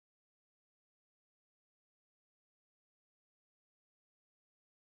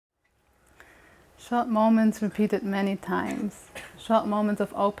Short moments repeated many times. Short moments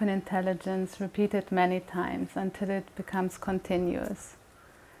of open intelligence repeated many times until it becomes continuous.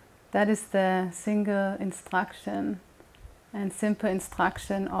 That is the single instruction and simple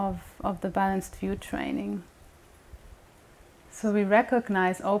instruction of the balanced view training. So we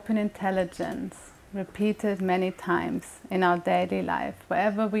recognize open intelligence repeated many times in our daily life.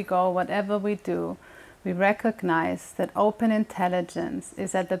 Wherever we go, whatever we do, we recognize that open intelligence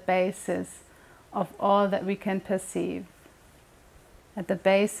is at the basis of all that we can perceive, at the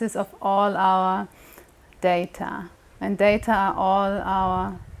basis of all our data. And data are all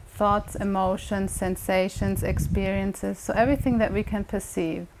our thoughts, emotions, sensations, experiences. So everything that we can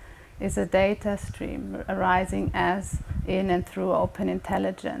perceive is a data stream arising as in and through open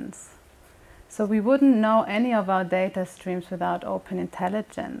intelligence. So we wouldn't know any of our data streams without open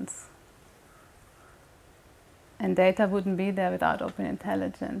intelligence. And data wouldn't be there without open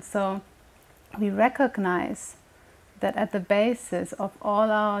intelligence. So we recognize that at the basis of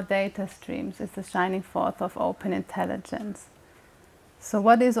all our data streams is the shining forth of open intelligence. So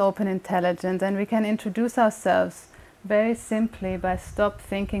what is open intelligence? And we can introduce ourselves very simply by stop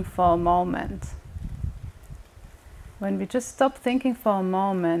thinking for a moment. When we just stop thinking for a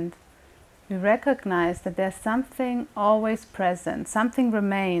moment, we recognize that there's something always present, something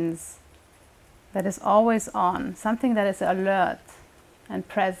remains that is always on, something that is alert and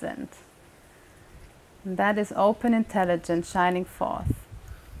present. And that is open intelligence shining forth.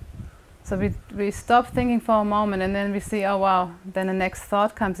 So we stop thinking for a moment and then we see, oh wow, then the next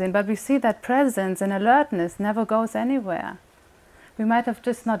thought comes in. But we see that presence and alertness never goes anywhere. We might have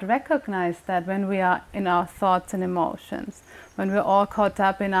just not recognized that when we are in our thoughts and emotions, when we're all caught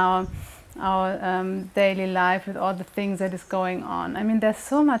up in our daily life with all the things that is going on. I mean, there's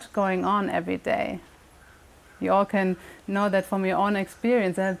so much going on every day. You all can know that from your own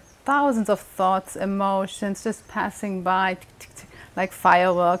experience. There are thousands of thoughts, emotions just passing by, like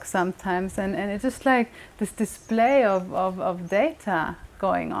fireworks sometimes, and it's just like this display of data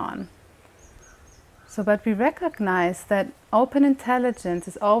going on. So, but we recognize that open intelligence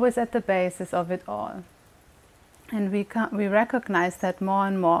is always at the basis of it all. And we recognize that more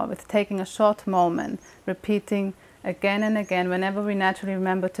and more with taking a short moment, repeating again and again whenever we naturally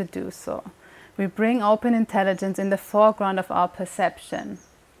remember to do so. We bring open intelligence in the foreground of our perception,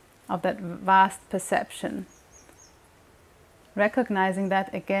 of that vast perception. Recognizing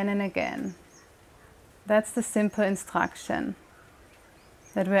that again and again. That's the simple instruction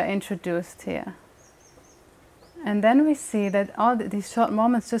that we are introduced here. And then we see that all these short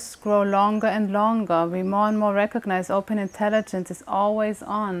moments just grow longer and longer. We more and more recognize open intelligence is always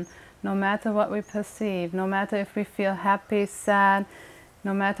on, no matter what we perceive, no matter if we feel happy, sad,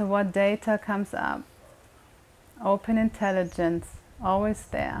 no matter what data comes up. Open intelligence, always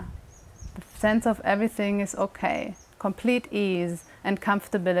there. The sense of everything is okay. Complete ease and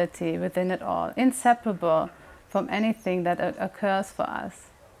comfortability within it all, inseparable from anything that occurs for us.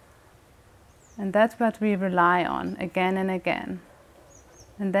 And that's what we rely on again and again.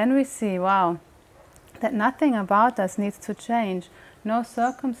 And then we see, wow, that nothing about us needs to change. No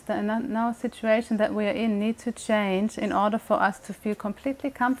circumstance, no situation that we are in needs to change in order for us to feel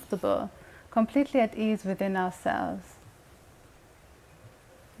completely comfortable, completely at ease within ourselves.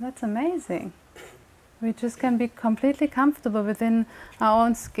 That's amazing. We just can be completely comfortable within our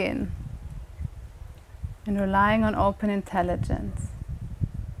own skin and relying on open intelligence.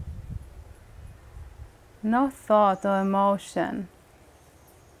 No thought or emotion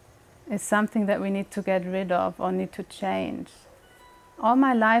is something that we need to get rid of or need to change. All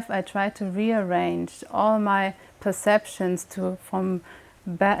my life I try to rearrange all my perceptions from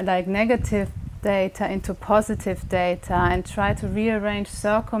like negative data into positive data and try to rearrange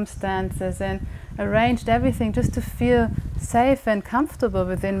circumstances and arranged everything just to feel safe and comfortable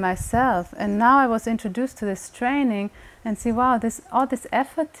within myself. And now I was introduced to this training and see, wow, all this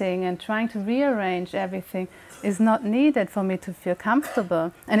efforting and trying to rearrange everything is not needed for me to feel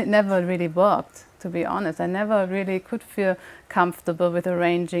comfortable. And it never really worked, to be honest. I never really could feel comfortable with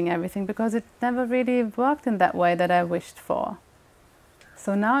arranging everything because it never really worked in that way that I wished for.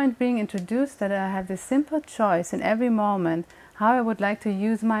 So now in being introduced that I have this simple choice in every moment how I would like to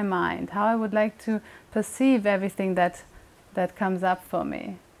use my mind, how I would like to perceive everything that comes up for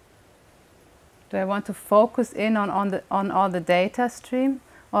me. Do I want to focus in on all the data stream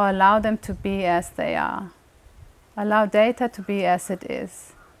or allow them to be as they are? Allow data to be as it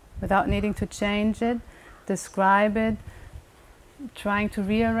is, without needing to change it, describe it, trying to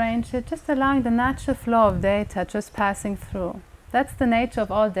rearrange it, just allowing the natural flow of data just passing through. That's the nature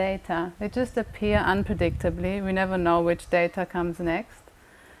of all data. They just appear unpredictably. We never know which data comes next.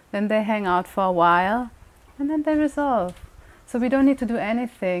 then they hang out for a while, and then they resolve. So we don't need to do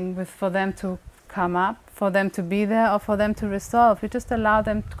anything for them to come up, for them to be there, or for them to resolve. We just allow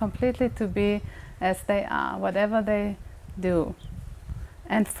them completely to be as they are, whatever they do.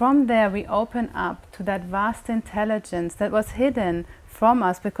 And from there we open up to that vast intelligence that was hidden from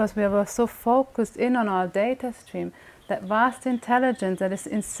us because we were so focused in on our data stream, that vast intelligence that is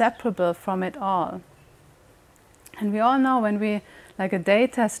inseparable from it all. And we all know when like a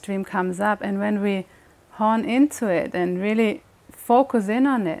data stream comes up, and when we hone into it and really focus in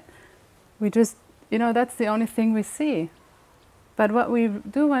on it, we just, that's the only thing we see. But what we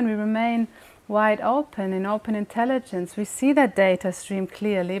do when we remain wide open, in open intelligence, we see that data stream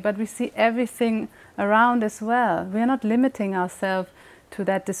clearly, but we see everything around as well. We are not limiting ourselves to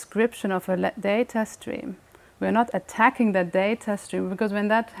that description of a data stream. We are not attacking that data stream, because when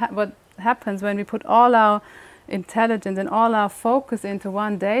what happens when we put all our intelligence and all our focus into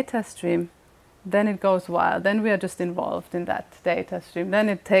one data stream, then it goes wild. Then we are just involved in that data stream. Then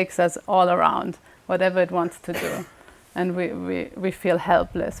it takes us all around, whatever it wants to do. And we feel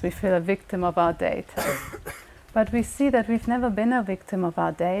helpless. We feel a victim of our data. But we see that we've never been a victim of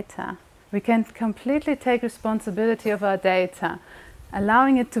our data. We can completely take responsibility of our data,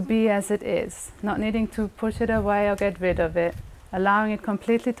 allowing it to be as it is, not needing to push it away or get rid of it, allowing it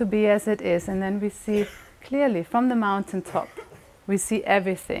completely to be as it is. And then we see clearly from the mountaintop, we see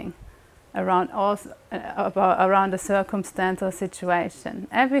everything around a circumstance or situation,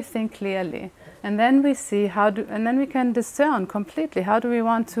 everything clearly. And then we see and then we can discern completely how do we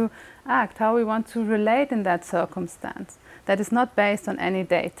want to act, how we want to relate in that circumstance that is not based on any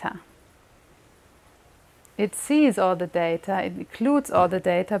data. It sees all the data, it includes all the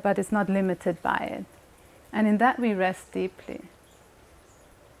data, but it's not limited by it. And in that we rest deeply.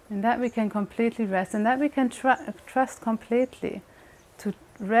 In that we can completely rest, in that we can trust completely, to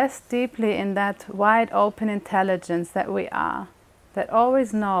rest deeply in that wide open intelligence that we are, that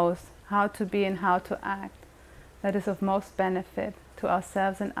always knows how to be and how to act, that is of most benefit to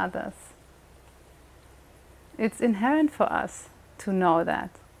ourselves and others. It's inherent for us to know that.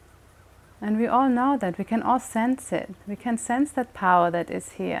 And we all know that. We can all sense it. We can sense that power that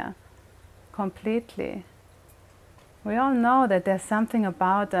is here completely. We all know that there's something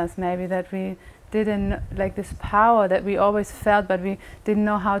about us maybe that we didn't, like this power that we always felt, but we didn't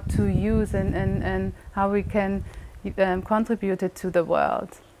know how to use and how we can contribute it to the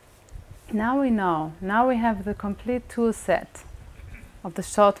world. Now we know. Now we have the complete tool set of the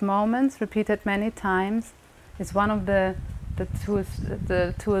short moments, repeated many times. It's one of the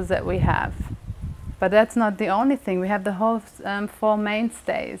tools that we have. But that's not the only thing. We have the whole 4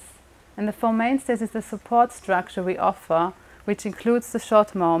 mainstays. And the 4 mainstays is the support structure we offer, which includes the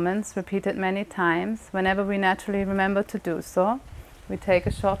short moments, repeated many times. Whenever we naturally remember to do so, we take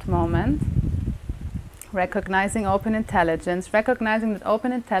a short moment. Recognizing open intelligence, recognizing that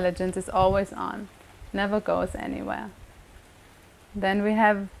open intelligence is always on, never goes anywhere. Then we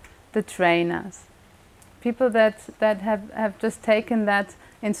have the trainers, people that have just taken that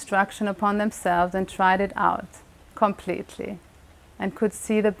instruction upon themselves and tried it out completely and could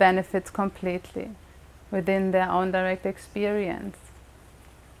see the benefits completely within their own direct experience,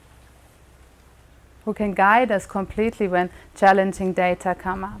 who can guide us completely when challenging data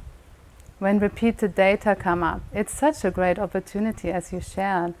come up. When repeated data come up, it's such a great opportunity, as you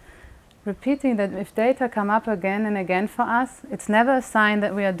shared. Repeating that if data come up again and again for us, it's never a sign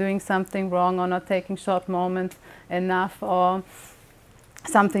that we are doing something wrong or not taking short moments enough or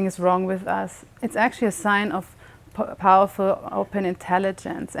something is wrong with us. It's actually a sign of powerful open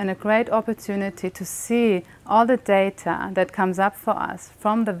intelligence and a great opportunity to see all the data that comes up for us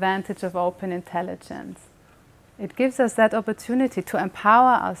from the vantage of open intelligence. It gives us that opportunity to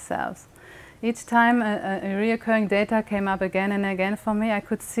empower ourselves. Each time a reoccurring data came up again and again for me, I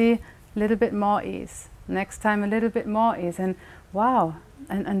could see a little bit more ease. Next time a little bit more ease, and wow,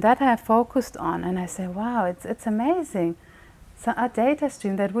 and that I focused on, and I say, wow, it's amazing. So a data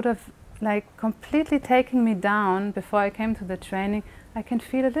stream that would have like completely taken me down before I came to the training, I can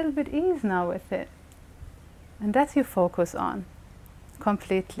feel a little bit ease now with it. And that's you focus on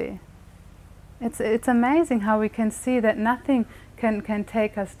completely. It's amazing how we can see that nothing can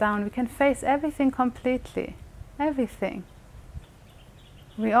take us down. We can face everything completely, everything.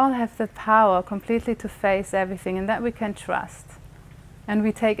 We all have the power completely to face everything, and that we can trust. And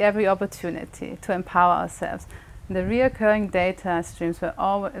we take every opportunity to empower ourselves. The reoccurring data streams were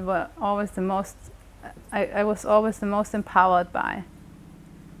always the most, I was always the most empowered by.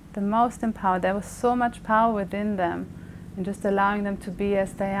 The most empowered. There was so much power within them, and just allowing them to be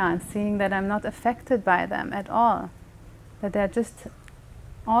as they are and seeing that I'm not affected by them at all. That they're just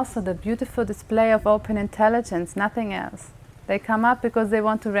also the beautiful display of open intelligence, nothing else. They come up because they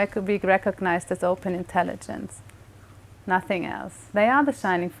want to be recognized as open intelligence, nothing else. They are the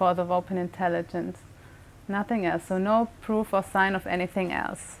shining force of open intelligence, nothing else. So no proof or sign of anything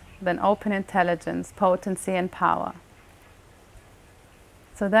else than open intelligence, potency and power.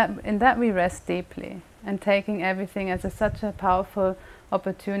 So in that we rest deeply, and taking everything as such a powerful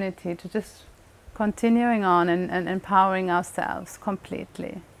opportunity to just continuing on and empowering ourselves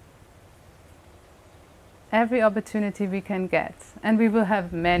completely. Every opportunity we can get, and we will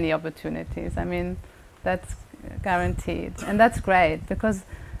have many opportunities. I mean, that's guaranteed, and that's great, because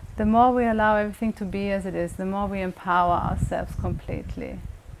the more we allow everything to be as it is, the more we empower ourselves completely.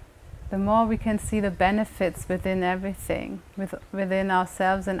 The more we can see the benefits within everything, within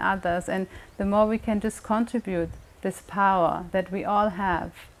ourselves and others, and the more we can just contribute this power that we all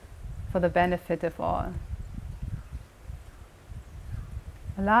have for the benefit of all.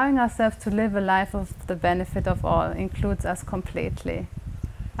 Allowing ourselves to live a life of the benefit of all includes us completely.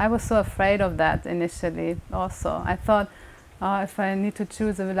 I was so afraid of that initially also. I thought, if I need to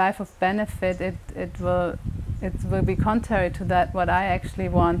choose a life of benefit, it will be contrary to that, what I actually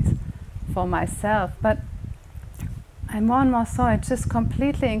want for myself. But I more and more saw it just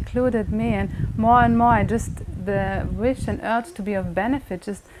completely included me, and more the wish and urge to be of benefit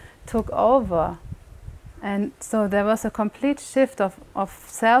just took over. And so there was a complete shift of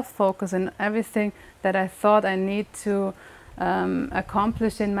self-focus in everything that I thought I need to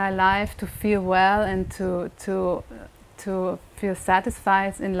accomplish in my life to feel well and to feel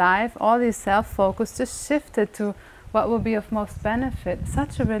satisfied in life. All this self-focus just shifted to what will be of most benefit.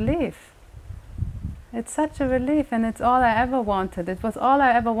 Such a relief. It's such a relief, and it's all I ever wanted. It was all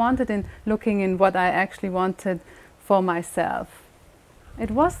I ever wanted in looking in what I actually wanted for myself.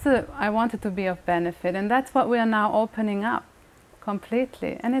 It was I wanted to be of benefit, and that's what we are now opening up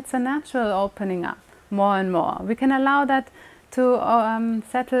completely. And it's a natural opening up more and more. We can allow that to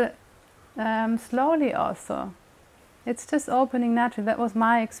settle slowly also. It's just opening naturally. That was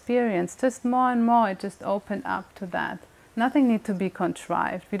my experience. Just more and more it just opened up to that. Nothing needs to be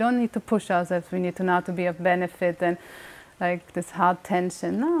contrived. We don't need to push ourselves. We need to now to be of benefit and like this hard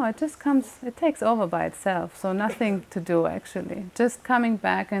tension. No, it just comes, it takes over by itself. So nothing to do actually. Just coming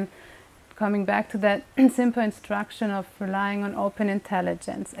back to that simple instruction of relying on open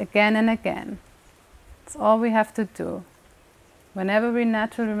intelligence again and again. It's all we have to do. Whenever we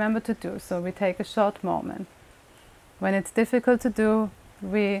naturally remember to do so, we take a short moment. When it's difficult to do,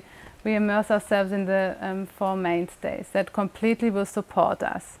 we immerse ourselves in the four mainstays that completely will support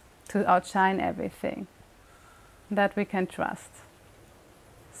us to outshine everything that we can trust.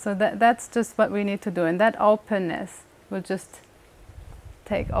 So that's just what we need to do, and that openness will just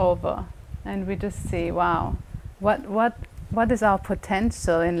take over, and we just see, wow, what is our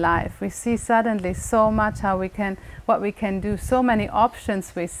potential in life? We see suddenly so much what we can do, so many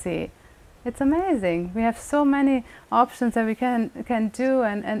options we see. It's amazing. We have so many options that we can do,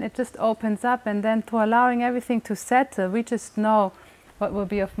 and it just opens up, and then to allowing everything to settle, we just know what will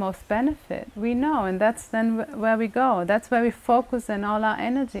be of most benefit. We know, and that's then where we go. That's where we focus and all our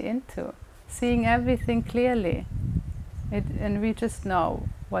energy into, seeing everything clearly. And we just know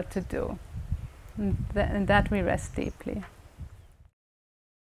what to do. And that we rest deeply.